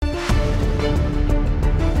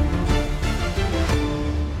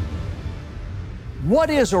What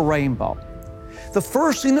is a rainbow? The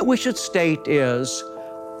first thing that we should state is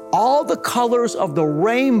all the colors of the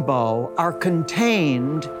rainbow are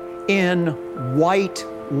contained in white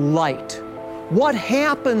light. What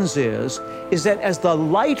happens is that as the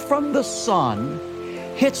light from the sun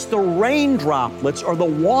hits the rain droplets or the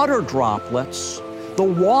water droplets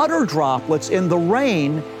in the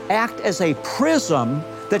rain act as a prism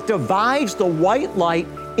that divides the white light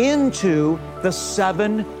into the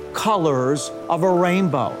 7 colors of a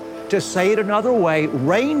rainbow. To say it another way,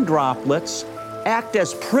 rain droplets act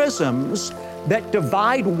as prisms that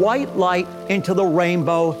divide white light into the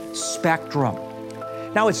rainbow spectrum.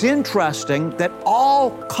 Now, it's interesting that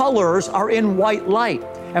all colors are in white light.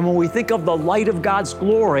 And when we think of the light of God's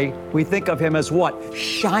glory, we think of Him as what?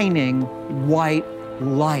 Shining white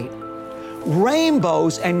light.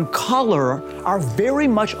 Rainbows and color are very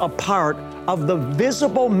much a part of the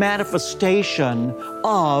visible manifestation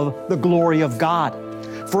of the glory of God.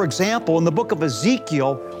 For example, in the book of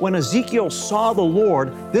Ezekiel, when Ezekiel saw the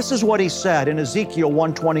Lord, this is what he said in Ezekiel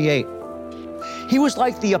 1:28. He was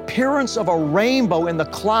like the appearance of a rainbow in the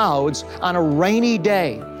clouds on a rainy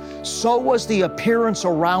day. So was the appearance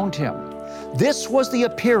around him. This was the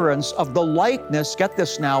appearance of the likeness, get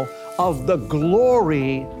this now, of the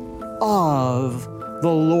glory of the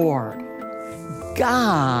Lord.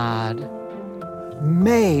 God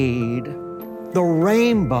made the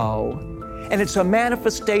rainbow, and it's a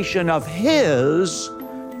manifestation of His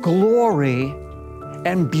glory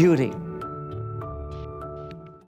and beauty.